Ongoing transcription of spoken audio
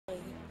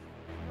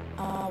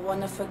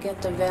wanna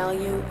forget the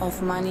value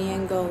of money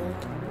and gold.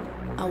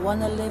 I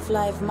wanna live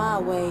life my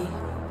way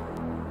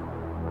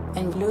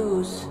and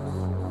lose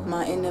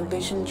my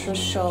inhibition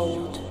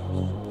threshold.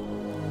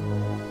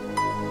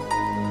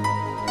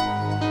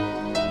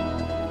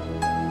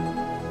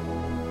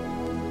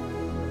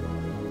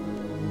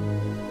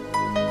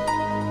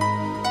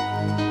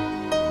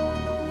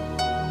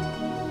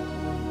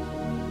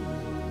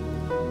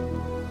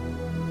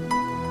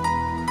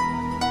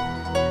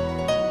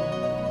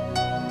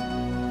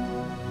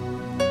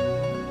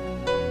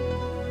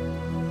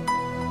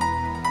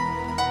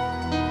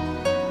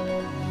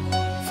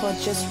 For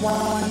just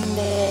one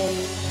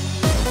day.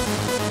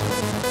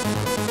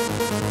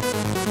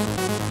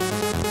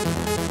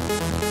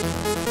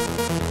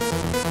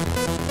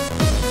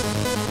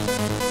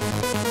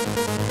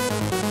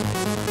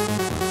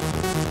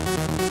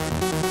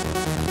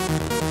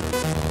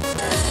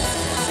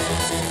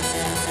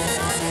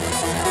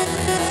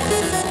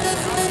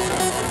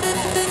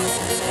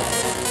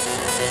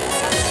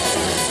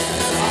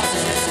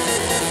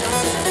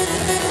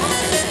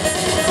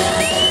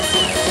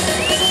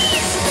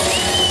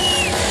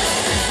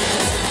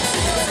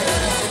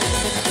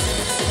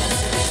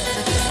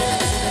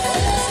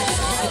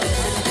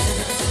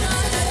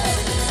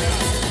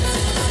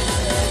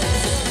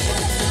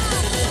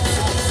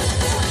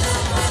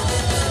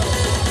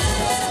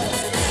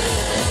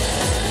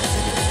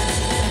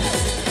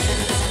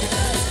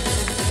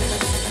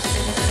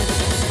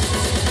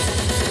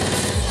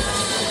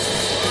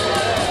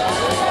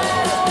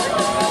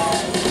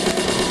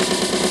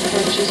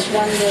 Just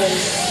one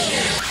day.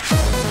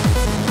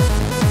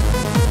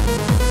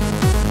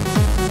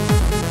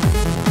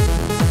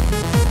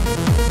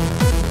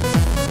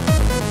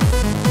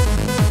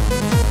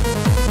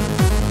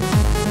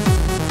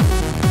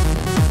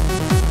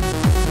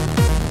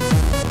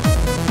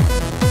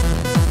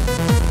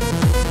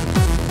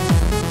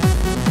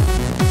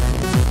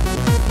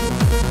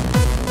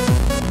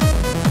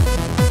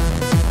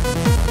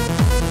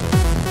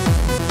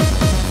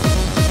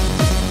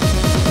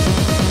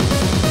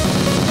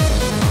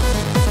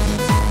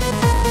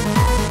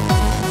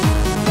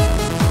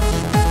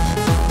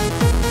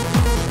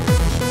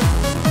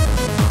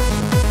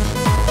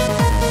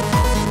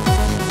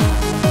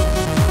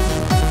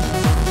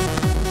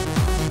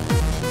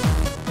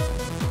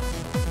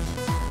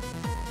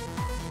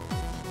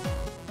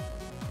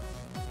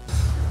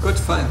 Good,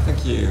 fine,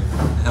 thank you.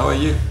 How are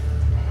you?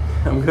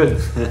 I'm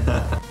good.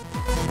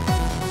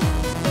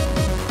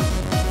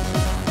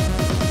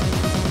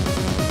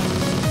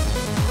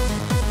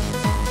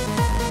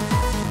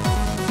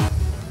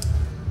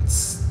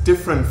 It's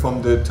different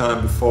from the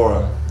time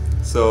before.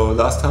 So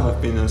last time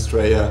I've been in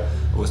Australia,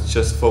 I was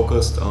just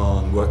focused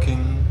on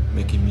working,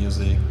 making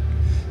music,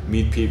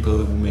 meet people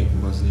who make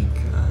music.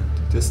 And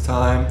this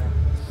time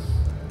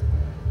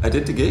I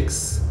did the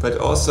gigs, but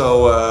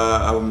also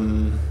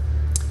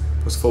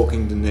was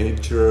focusing the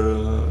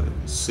nature,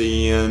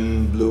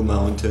 seeing blue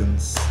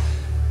mountains,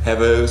 have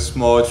a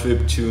small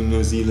trip to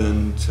New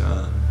Zealand,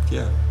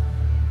 yeah.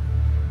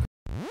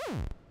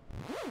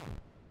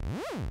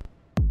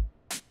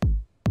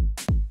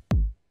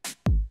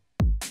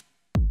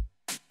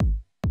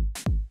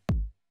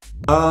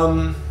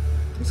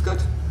 It's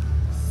good.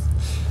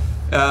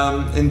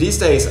 In these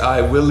days I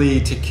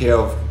really take care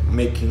of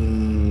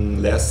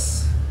making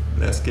less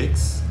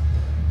gigs,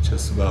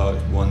 just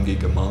about 1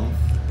 gig a month.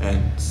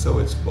 And so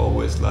it's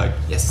always like,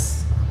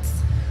 yes,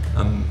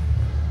 I'm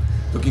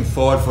looking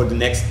forward for the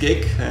next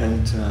gig,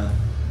 and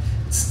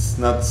it's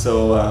not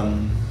so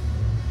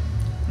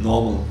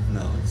normal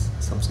now, it's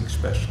something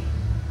special,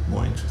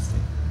 more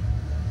interesting.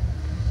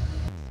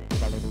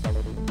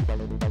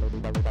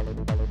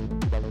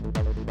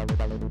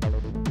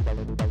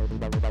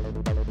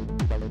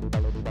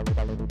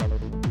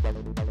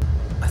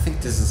 I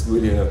think this is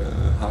really a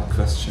hard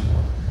question.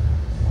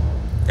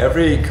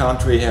 Every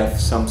country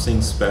has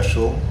something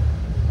special.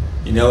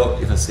 You know,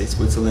 if I say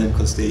Switzerland,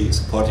 because they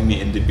supported me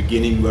in the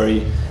beginning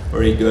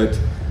very good.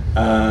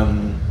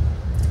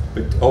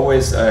 But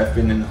always I've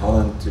been in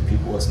Holland, the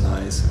people was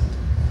nice, and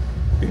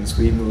being in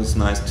Sweden was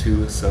nice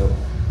too, so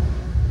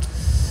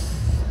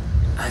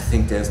I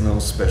think there's no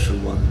special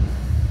one.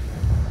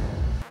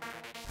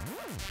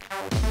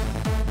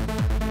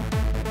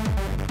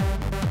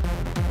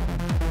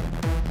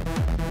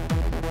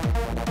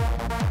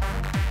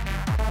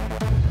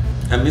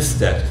 I miss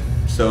that.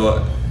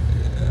 So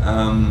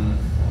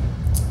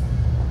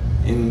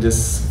in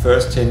this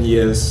first 10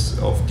 years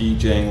of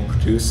DJing and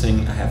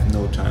producing, I have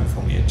no time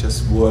for me. I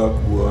just work.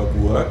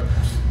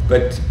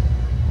 But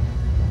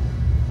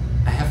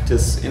I have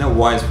this inner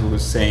voice who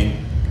was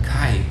saying,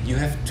 Kai, you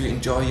have to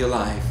enjoy your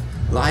life.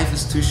 Life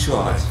is too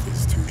short.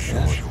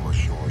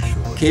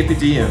 Carpe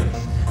diem.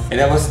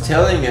 And I was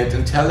telling it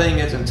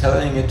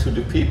to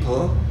the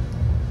people,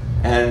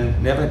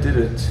 and never did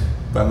it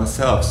by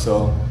myself.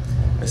 So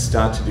I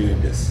started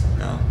doing this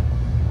now.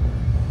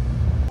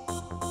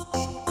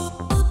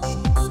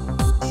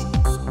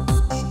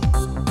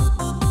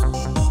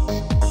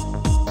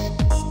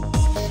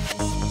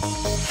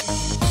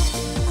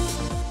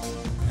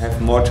 have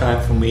more time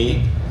for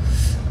me,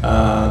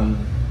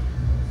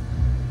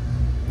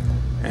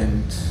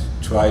 and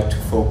try to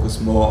focus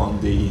more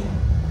on the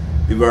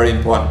very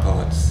important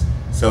parts.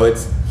 So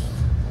it's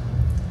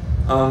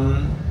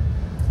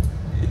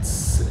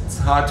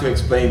hard to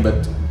explain,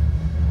 but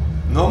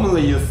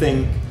normally you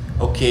think,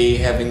 okay,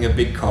 having a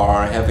big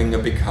car, having a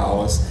big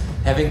house,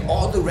 having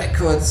all the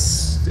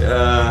records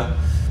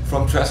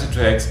from Tracid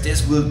Traxx,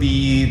 this will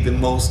be the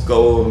most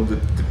goal, the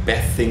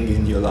best thing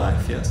in your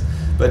life, yes.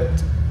 But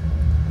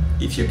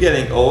if you're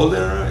getting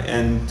older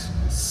and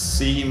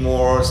see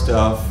more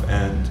stuff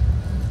and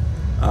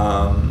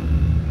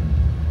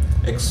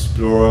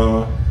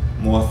explore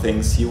more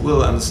things, you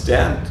will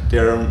understand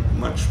there are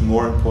much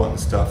more important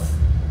stuff.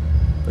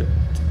 But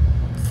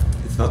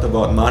it's not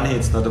about money,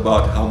 it's not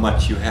about how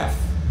much you have.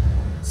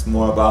 It's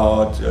more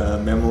about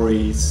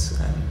memories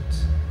and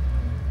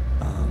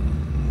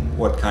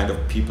what kind of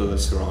people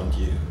surround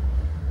you.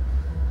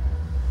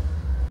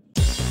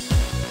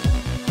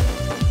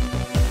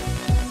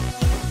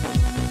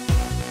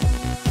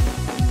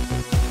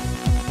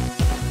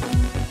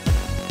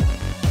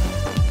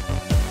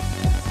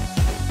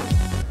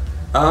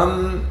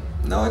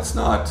 No, it's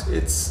not.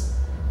 It's,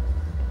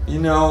 you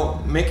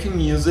know, making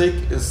music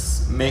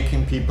is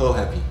making people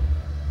happy.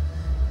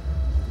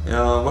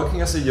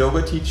 Working as a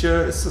yoga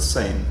teacher is the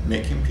same,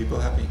 making people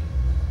happy.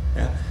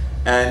 Yeah,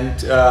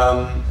 and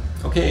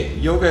okay,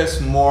 yoga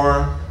is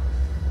more.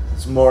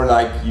 It's more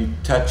like you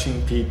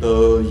touching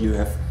people. You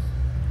have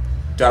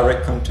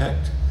direct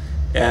contact,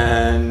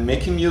 and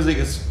making music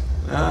is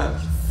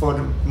for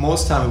the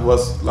most time it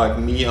was like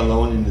me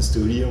alone in the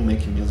studio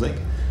making music,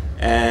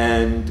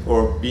 and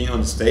or being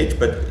on stage.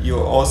 But you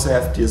also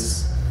have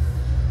this,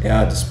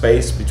 the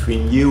space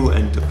between you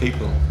and the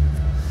people.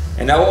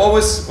 And I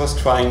always was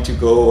trying to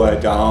go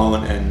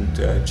down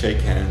and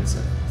shake hands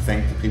and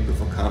thank the people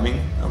for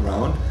coming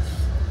around.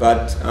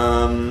 But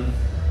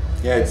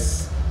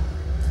it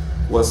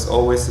was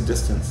always a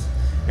distance.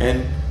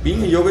 And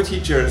being a yoga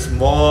teacher is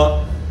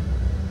more,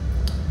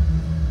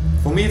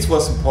 for me it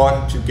was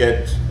important to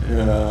get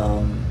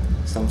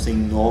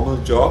something normal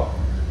job.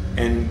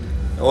 And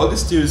all the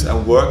studios I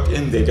worked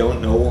in, they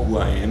don't know who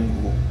I am,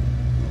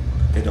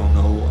 they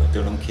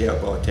don't care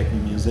about techno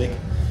music.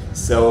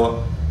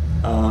 So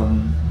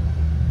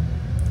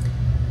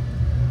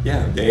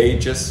they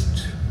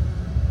just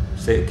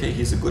say, okay,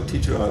 he's a good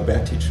teacher or a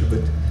bad teacher,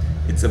 but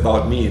it's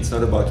about me, it's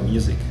not about the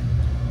music.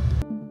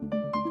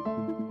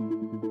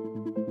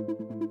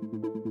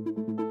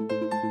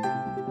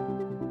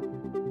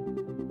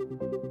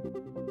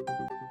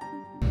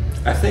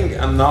 I think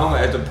I'm now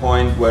at a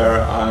point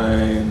where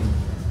I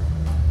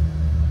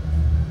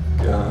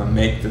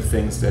make the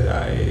things that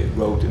I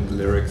wrote in the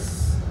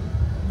lyrics,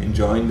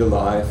 enjoying the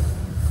life,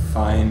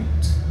 find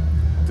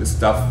the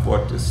stuff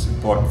what is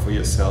important for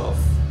yourself.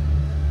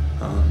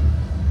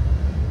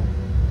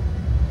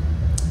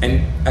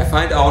 And I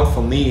find out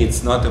for me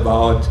it's not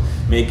about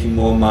making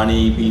more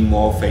money, being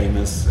more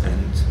famous,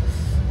 and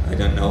I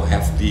don't know,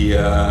 have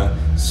the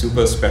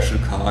super special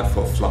card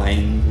for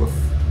flying with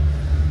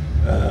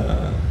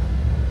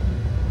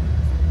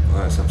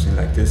or something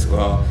like this.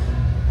 Or,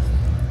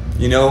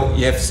 you know,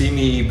 you have seen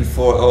me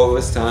before all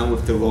this time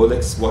with the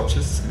Rolex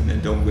watches, and I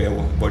don't wear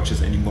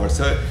watches anymore.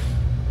 So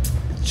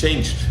it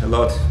changed a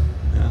lot.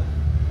 Yeah.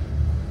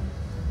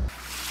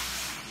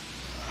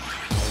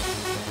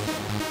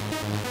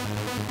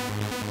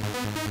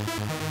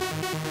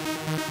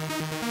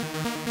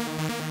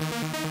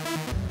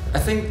 I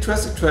think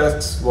Tracid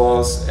Traxx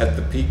was at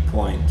the peak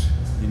point,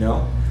 you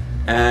know,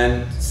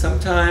 and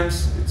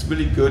sometimes it's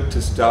really good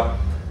to stop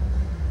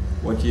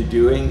what you're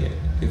doing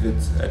if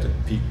it's at a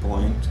peak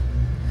point.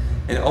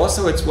 And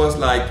also it was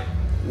like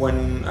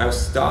when I was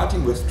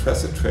starting with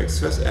Tracid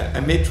Traxx, I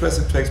made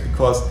Tracid Traxx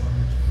because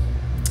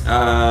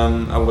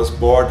I was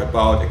bored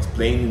about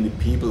explaining to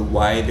people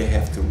why they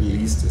have to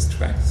release these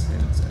tracks.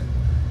 And so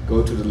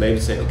go to the label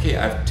and say, okay,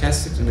 I've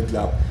tested in the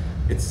club,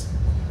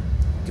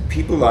 the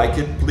people like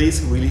it,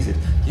 please release it.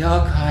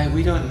 Yeah, Kai,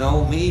 we don't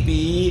know,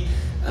 maybe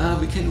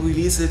we can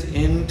release it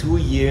in 2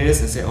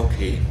 years. And say,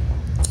 okay.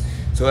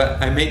 So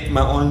I made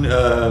my own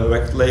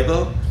record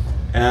label,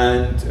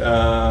 and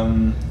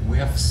we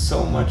have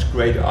so much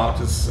great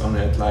artists on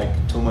it, like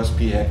Thomas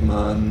P.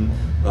 Heckman,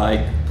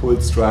 like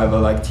Pulse Driver,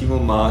 like Timo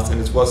Maas, and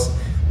it was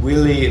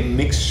really a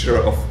mixture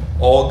of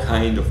all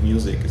kind of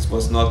music. It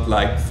was not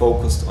like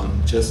focused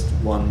on just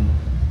one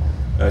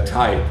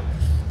type.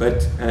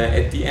 But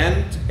at the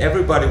end,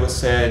 everybody was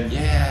saying,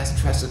 yes,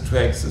 Tracid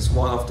Traxx is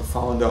one of the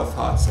founder of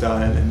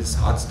hardstyle and this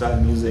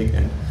hardstyle music,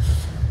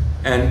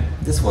 and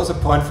this was a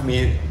point for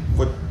me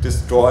what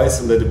destroys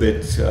a little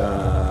bit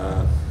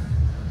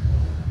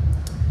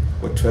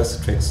what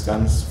Tracid Traxx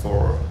stands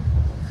for.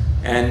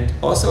 And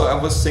also I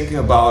was thinking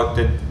about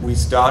that we're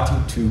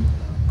starting to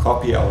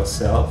copy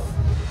ourselves.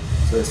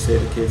 So I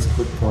said, okay, it's a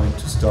good point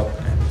to stop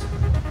and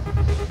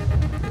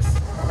yes.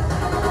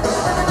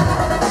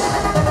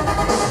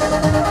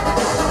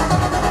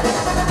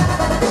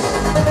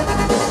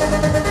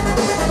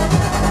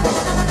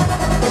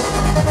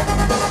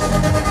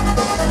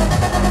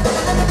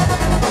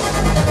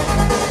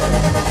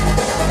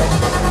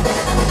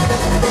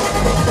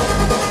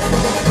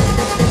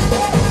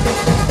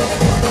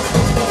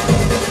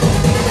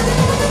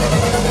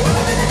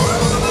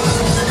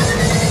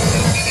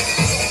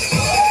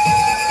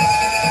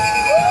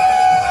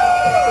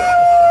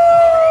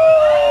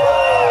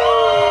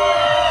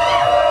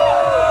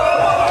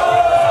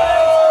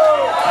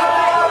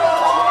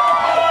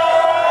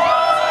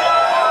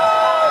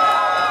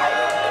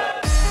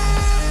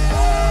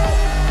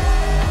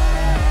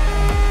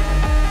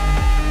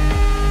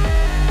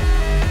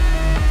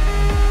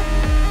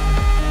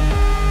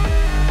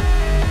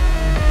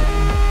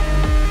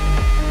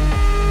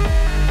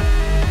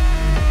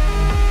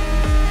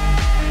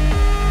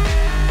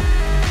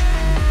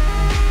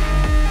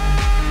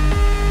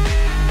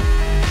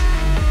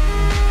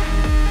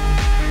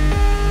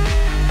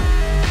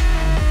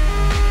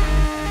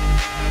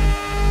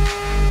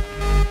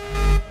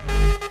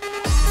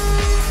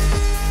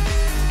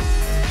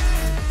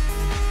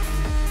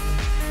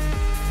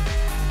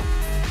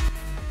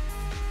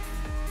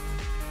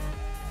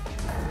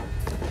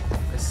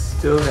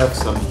 still have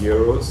some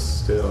heroes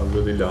still I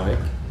really like,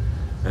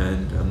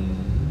 and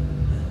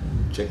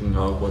checking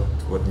out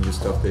what new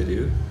stuff they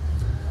do,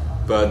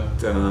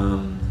 but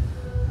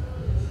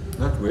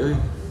not really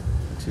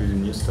to the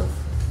new stuff.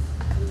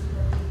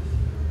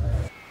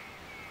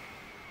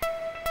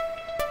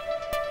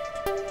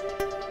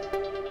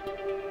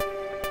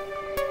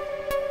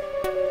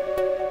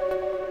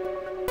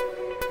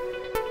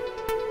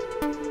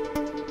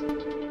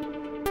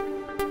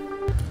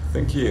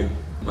 Thank you.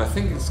 I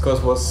think it's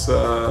because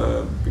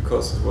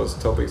it was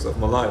topics of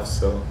my life,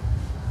 so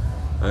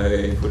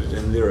I put it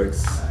in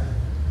lyrics.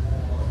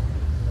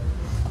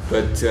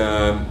 But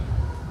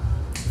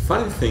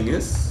funny thing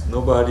is,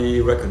 nobody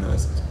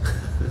recognized it.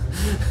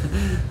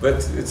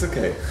 But it's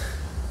okay.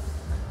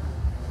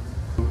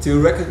 To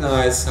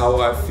recognize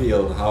how I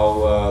feel,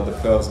 how the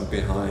person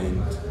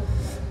behind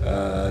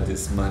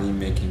this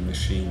money-making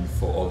machine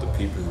for all the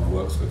people who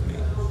works with me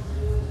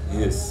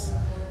is.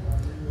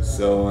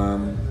 So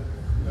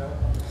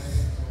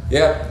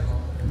yeah,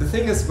 the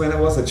thing is, when I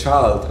was a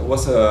child, I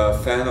was a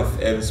fan of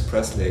Elvis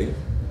Presley,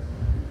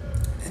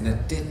 and I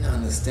didn't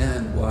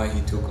understand why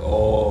he took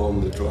all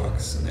the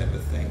drugs and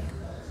everything.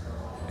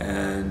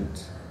 And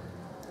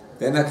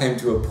then I came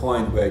to a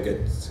point where I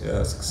get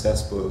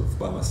successful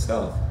by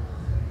myself.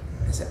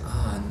 I said,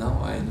 now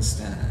I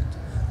understand.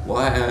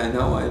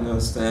 Now I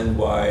understand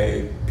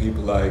why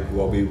people like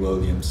Robbie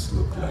Williams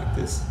look like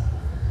this.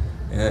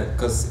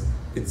 Because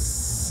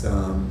it's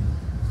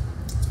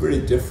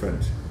really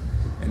different,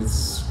 and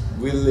it's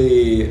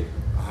really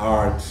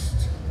hard.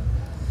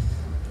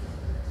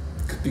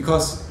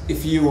 Because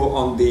if you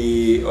on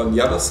the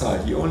other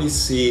side, you only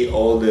see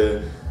all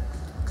the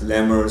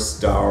glamour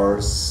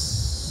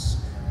stars,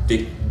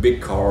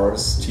 big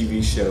cars,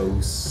 TV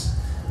shows,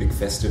 big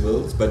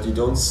festivals, but you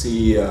don't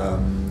see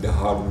the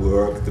hard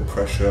work, the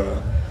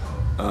pressure,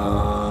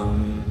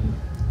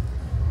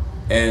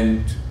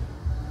 and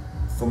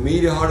for me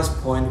the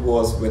hardest point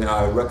was when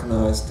I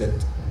recognized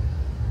that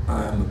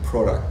I'm a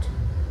product.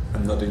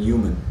 I'm not a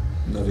human,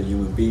 I'm not a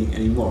human being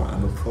anymore.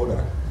 I'm a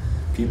product.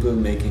 People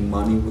making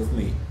money with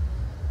me,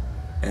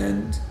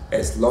 and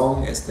as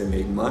long as they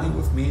make money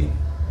with me,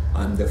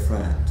 I'm their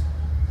friend.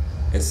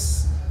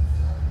 As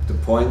the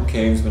point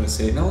came when I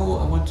say, no,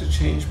 I want to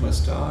change my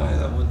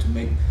style, I'm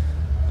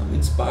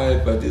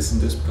inspired by this and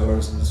this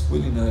person, this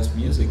really nice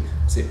music.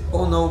 I say,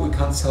 oh no, we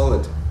can't sell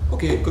it.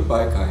 Okay,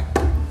 goodbye, Kai.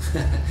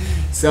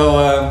 So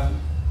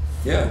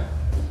yeah,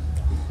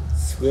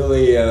 it's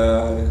really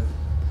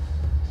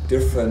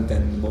different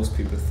than most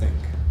people think.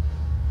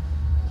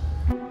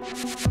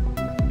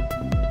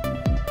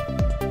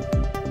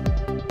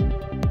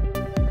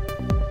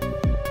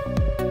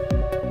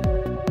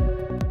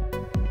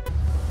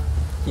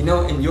 You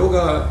know, in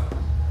yoga,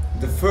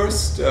 the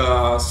first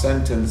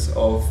sentence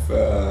of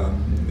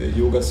the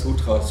Yoga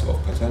Sutras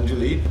of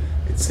Patanjali,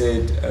 it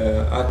said,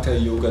 Atta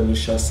Yoga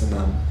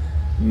Nushasanam.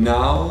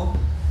 Now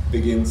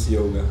begins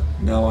yoga,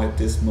 now at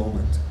this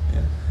moment.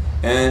 Yeah.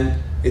 And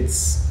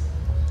it's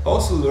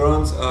also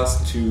learns us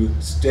to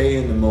stay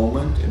in the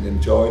moment and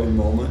enjoy the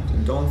moment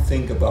and don't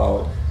think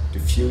about the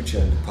future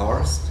and the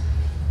past,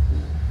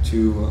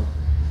 to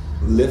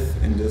live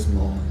in this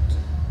moment.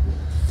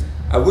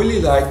 I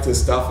really liked the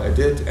stuff I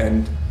did,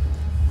 and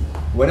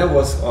when I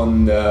was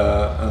on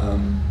the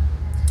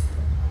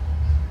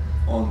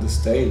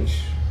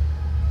stage,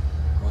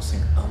 I was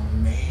saying,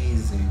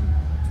 amazing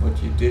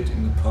what you did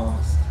in the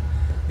past.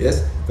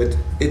 Yes, but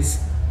it's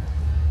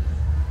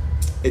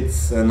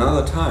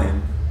another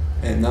time,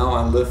 and now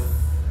I live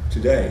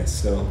today,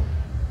 so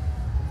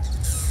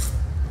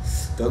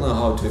don't know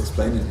how to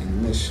explain it in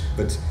English,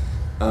 but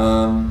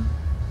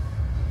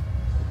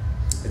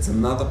it's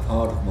another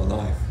part of my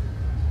life.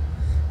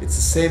 It's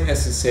the same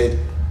as you said,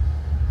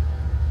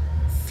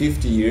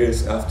 50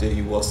 years after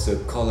he was the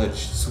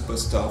college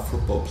superstar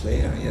football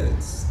player. Yeah,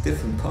 it's a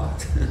different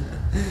part.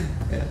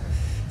 Yeah.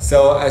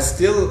 So I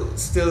still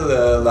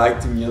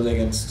like the music,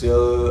 and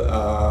still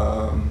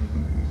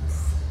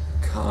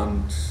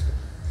can't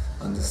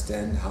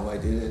understand how I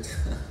did it.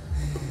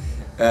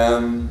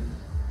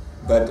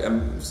 But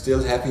I'm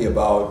still happy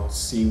about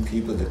seeing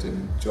people that are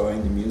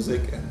enjoying the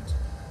music and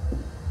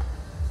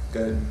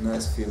got a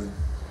nice feeling.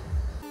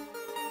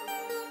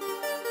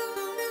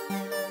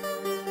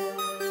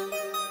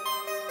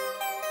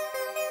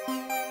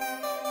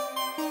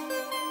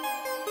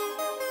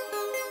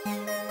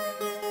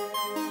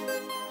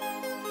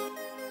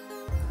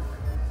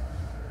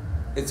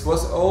 It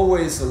was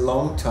always a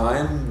long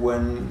time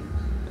when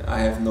I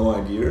have no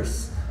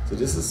ideas. So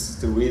this is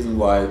the reason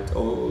why it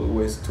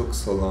always took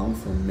so long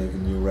for make a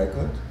new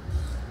record.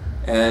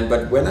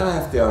 But when I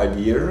have the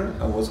idea,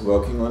 I was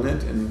working on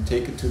it and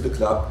take it to the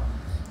club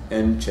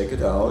and check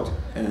it out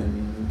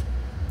and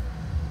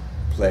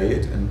play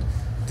it. And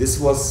this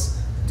was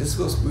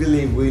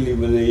really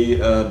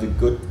the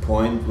good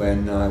point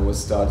when I was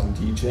starting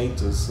DJing.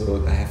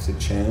 So I have the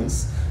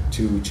chance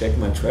to check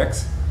my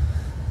tracks.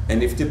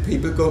 And if the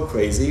people go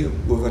crazy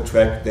with a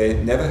track they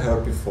never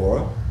heard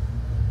before,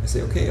 I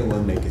say, okay, I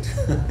will make it.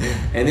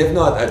 And if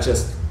not, I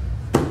just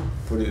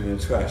put it in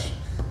the trash.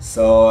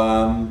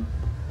 So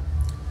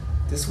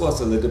this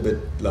was a little bit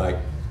like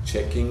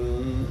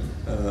checking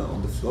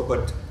on the floor,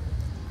 but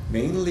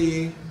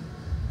mainly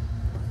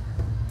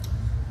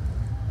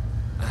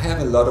I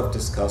have a lot of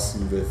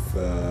discussion with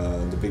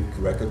the big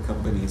record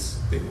companies.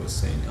 They were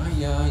saying, oh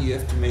yeah, you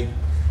have to make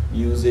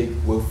music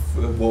with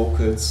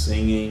vocals,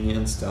 singing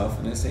and stuff,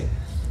 and I say,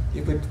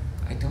 yeah, but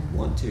I don't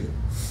want to.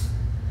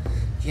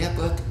 Yeah,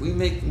 but we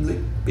make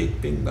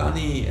big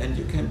money and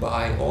you can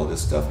buy all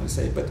this stuff, and I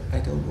say, but I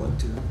don't want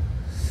to.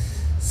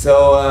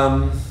 So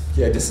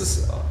yeah, this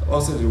is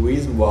also the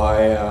reason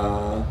why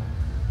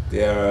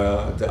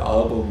the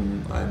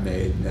album I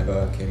made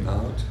never came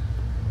out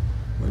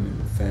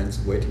when fans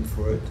were waiting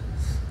for it,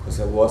 because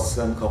there was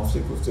some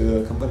conflict with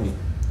the company.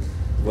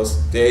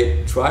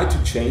 They tried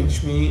to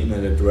change me in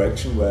a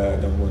direction where I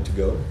don't want to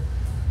go.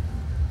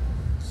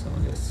 So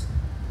yes.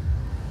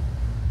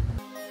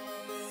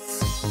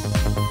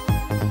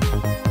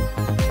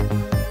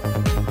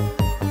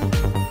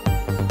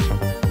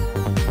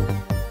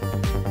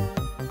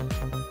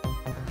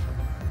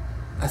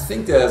 I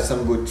think there are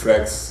some good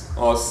tracks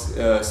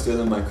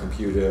still in my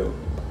computer,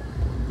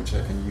 which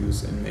I can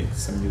use and make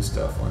some new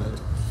stuff on it.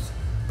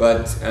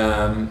 But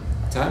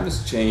time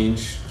has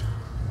changed,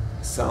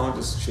 sound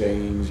is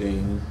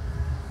changing,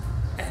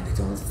 and I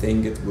don't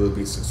think it will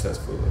be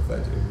successful if I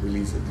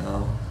release it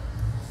now.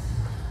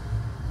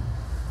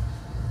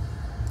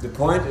 The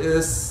point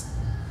is,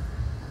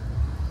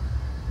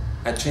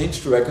 I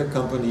changed the record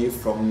company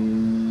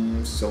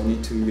from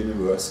Sony to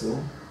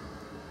Universal,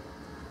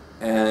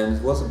 and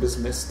it was a big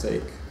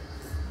mistake.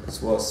 It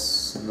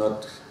was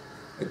not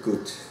a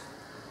good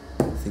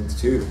thing to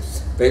do.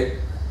 But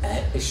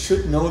I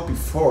should know it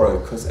before,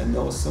 because I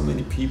know so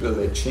many people,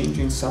 they're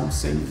changing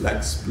something,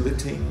 like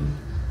splitting,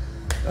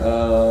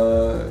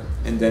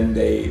 and then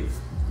they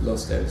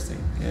lost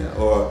everything. Yeah?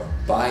 Or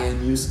buy a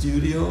new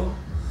studio,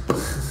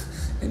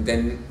 and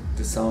then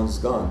the sound is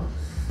gone.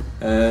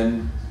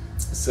 And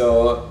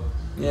so,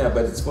 yeah,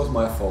 but it was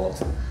my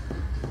fault.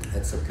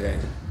 That's okay.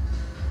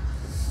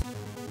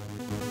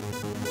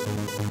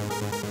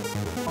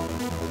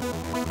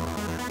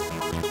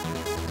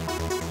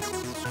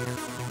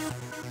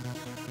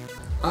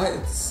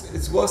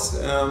 It was,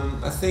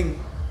 I think,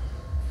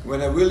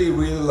 when I really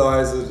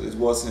realized it, it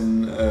was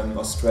in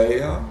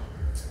Australia.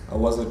 I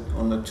was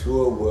on a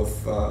tour with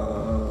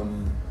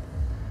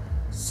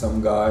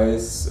some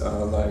guys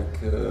like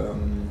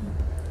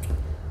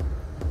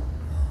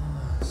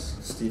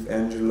Steve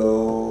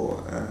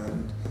Angelo,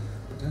 and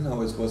I don't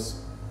know,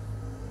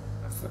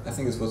 I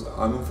think it was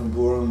Armin van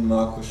Buuren,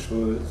 Marco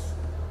Schulz,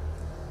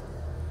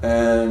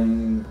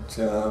 and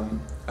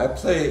I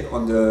play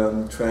on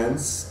the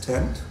trance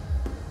tent.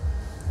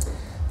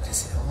 I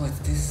said, oh,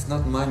 this is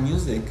not my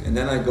music. And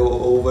then I go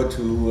over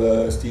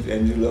to Steve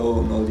Angelo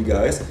and all the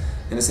guys,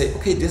 and I say,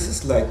 okay, this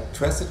is like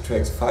Tracid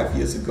Traxx 5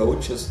 years ago,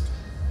 just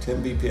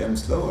 10 BPM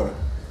slower.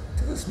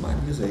 This is my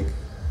music.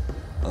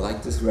 I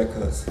like this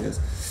record, yes.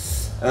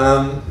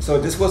 So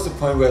this was the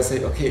point where I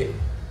say, okay,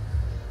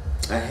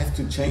 I have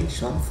to change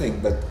something,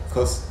 but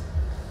because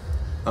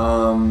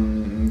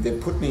they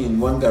put me in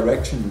one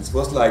direction. It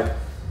was like,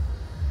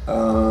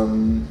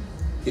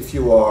 if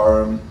you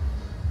are,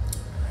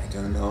 I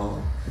don't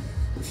know,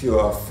 if you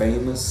are a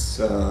famous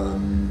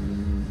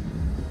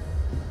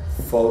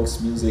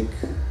folks music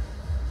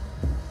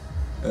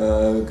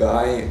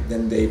guy,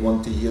 then they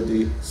want to hear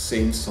the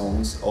same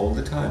songs all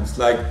the time. It's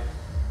like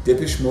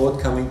Depeche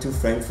Mode coming to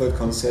Frankfurt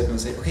concert and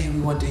say, okay,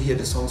 we want to hear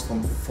the songs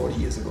from 40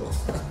 years ago.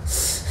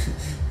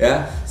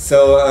 Yeah,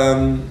 so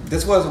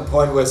this was a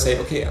point where I say,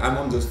 okay, I'm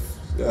on the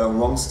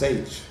wrong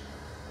stage.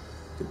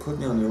 They put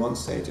me on the wrong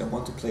stage. I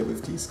want to play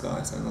with these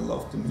guys, and I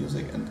love the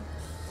music, and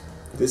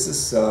this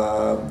is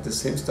the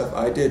same stuff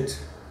I did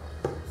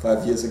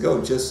 5 years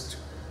ago, just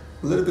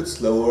a little bit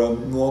slower,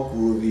 more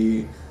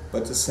groovy,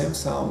 but the same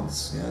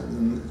sounds, yeah,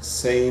 the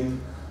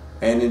same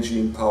energy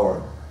and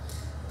power.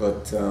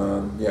 But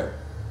yeah.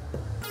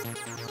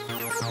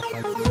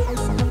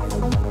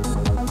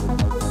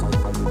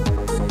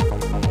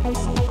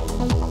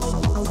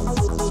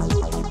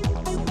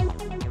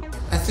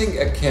 I think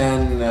I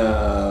can,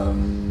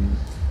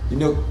 you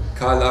know,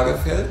 Karl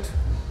Lagerfeld?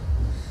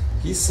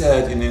 He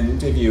said in an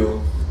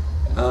interview,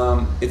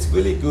 it's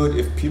really good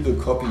if people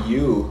copy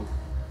you.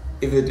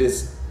 If it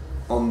is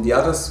on the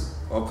other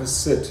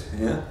opposite,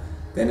 yeah,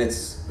 then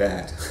it's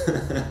bad.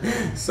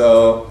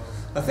 So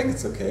I think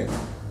it's okay.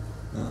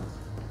 Yeah.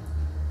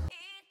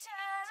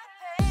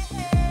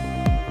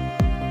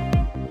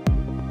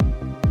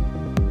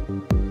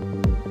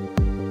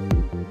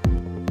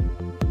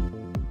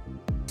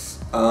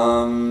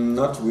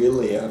 Not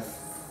really. I've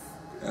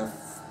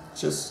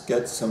just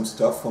get some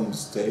stuff from the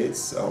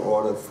States. I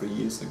ordered 3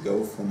 years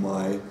ago for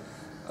my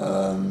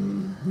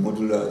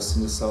modular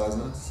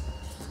synthesizers.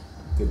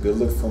 They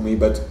build it for me,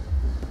 but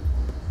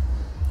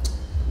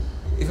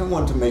if I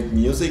want to make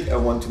music, I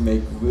want to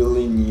make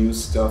really new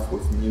stuff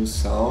with new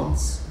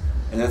sounds.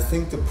 And I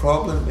think the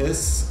problem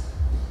is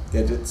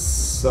that it's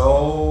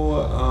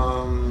so,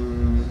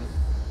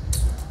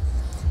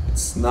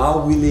 it's now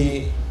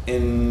really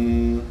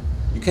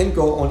you can't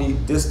go only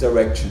this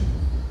direction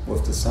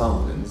with the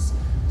sound, and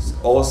it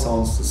all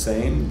sounds the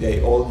same.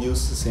 They all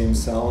use the same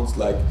sounds.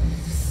 Like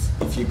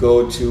if you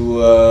go to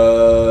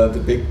the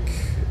big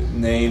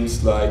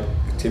names like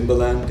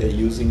Timbaland, they're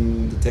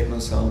using the techno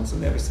sounds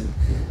and everything.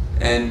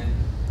 And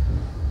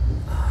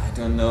I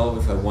don't know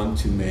if I want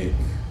to make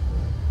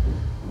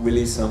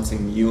really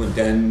something new and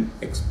then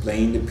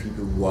explain to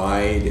people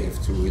why they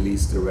have to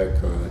release the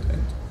record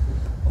and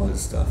all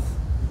this stuff.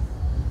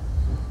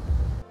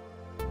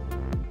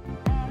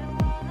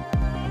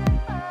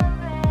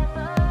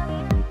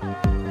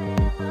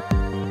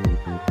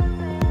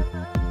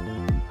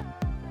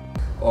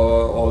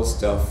 Or all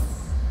stuff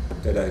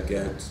that I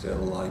get that I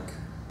like.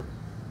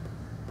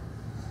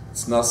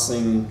 It's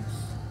nothing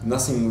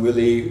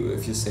really,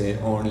 if you say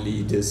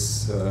only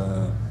this,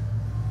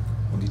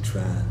 only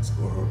trance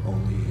or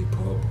only hip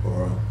hop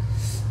or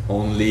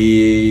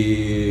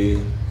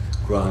only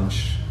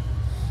grunge.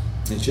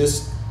 I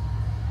just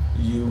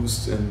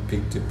used and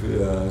picked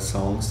up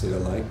songs that I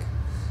like.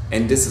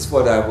 And this is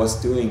what I was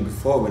doing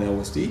before when I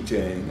was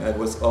DJing. I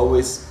was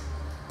always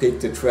pick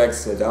the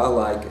tracks that I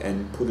like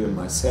and put in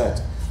my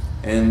set.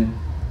 And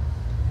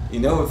you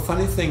know, the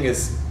funny thing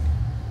is,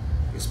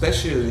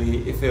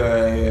 especially if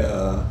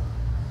I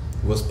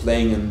was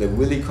playing in the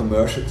really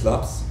commercial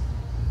clubs,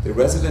 the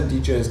resident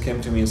DJs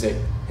came to me and said,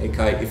 "Hey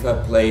Kai, if I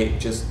play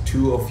just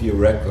 2 of your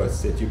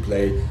records that you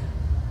play,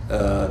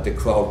 the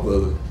crowd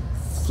will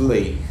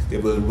flee, they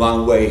will run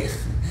away."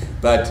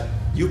 But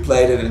you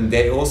played it and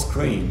they all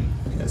scream.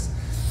 Yes.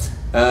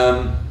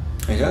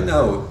 I don't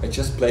know, I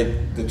just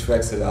played the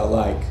tracks that I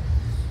like.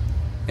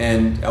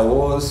 And I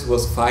always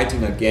was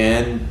fighting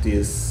again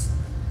this,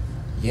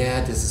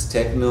 yeah, this is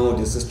techno,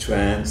 this is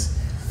trance.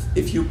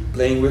 If you're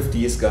playing with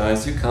these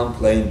guys, you can't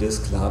play in this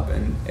club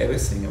and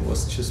everything. I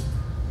was just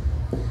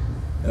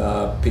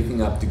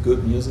picking up the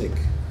good music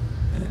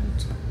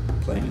and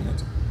playing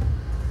it.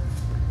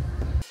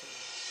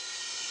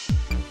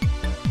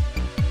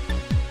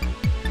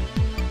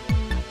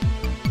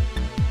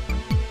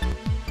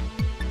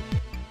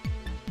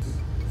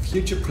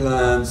 Future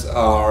plans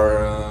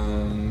are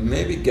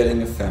maybe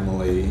getting a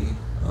family,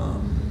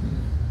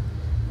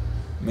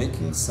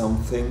 making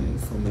something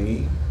for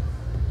me,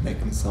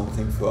 making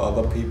something for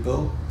other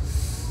people,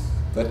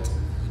 but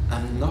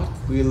I'm not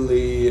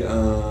really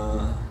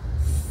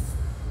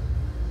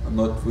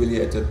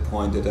at that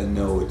point that I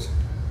know it.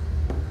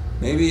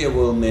 Maybe I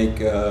will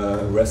make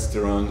a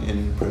restaurant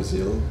in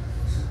Brazil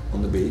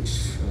on the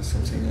beach or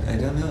something, I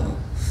don't know.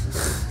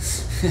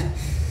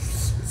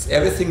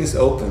 Everything is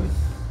open.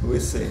 We'll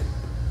see.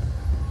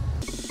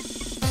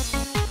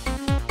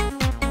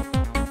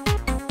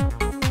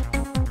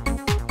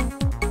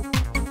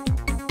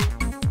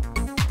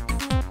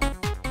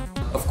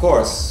 Of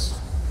course,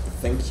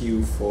 thank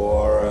you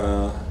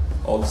for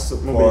all the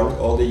support,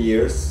 all the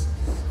years.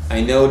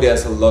 I know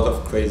there's a lot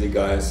of crazy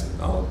guys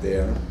out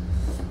there,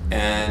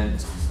 and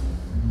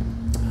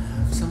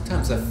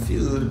sometimes I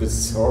feel a little bit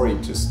sorry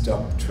to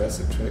stop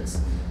Tracid Traxx,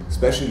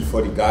 especially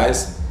for the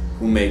guys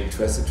who make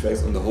Tracid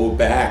Traxx on the whole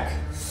back.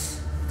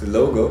 The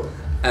logo,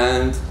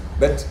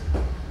 but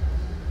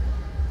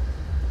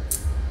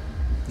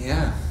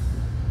yeah,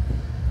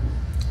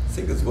 I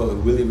think it was a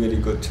really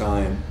good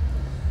time,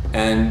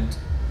 and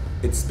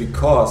it's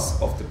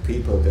because of the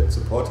people that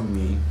supporting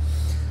me.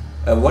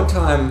 One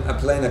time I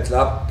played in a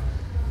club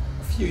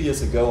a few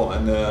years ago,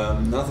 and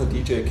another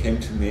DJ came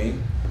to me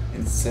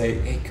and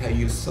said, "Hey Kai,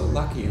 you're so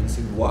lucky." And I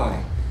said,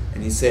 "Why?"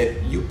 And he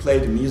said, "You play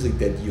the music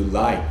that you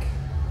like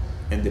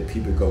and the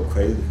people go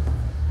crazy."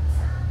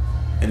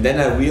 And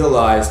then I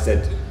realized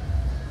that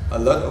a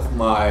lot of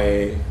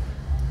my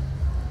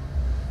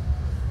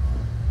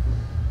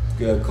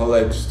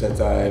colleagues that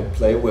I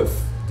play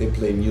with, they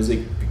play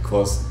music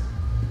because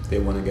they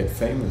want to get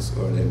famous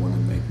or they want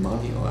to make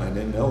money, or I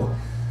don't know.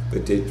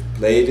 But they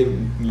play the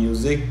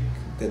music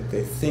that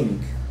they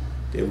think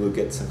they will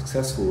get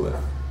successful with.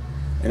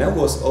 And I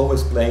was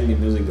always playing the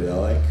music that I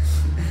like.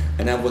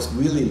 And I was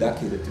really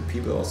lucky that the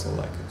people also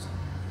like it.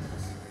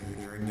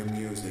 The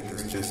music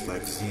is just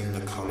like seeing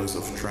the colors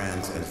of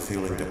trance and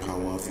feeling the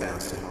power of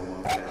dancing.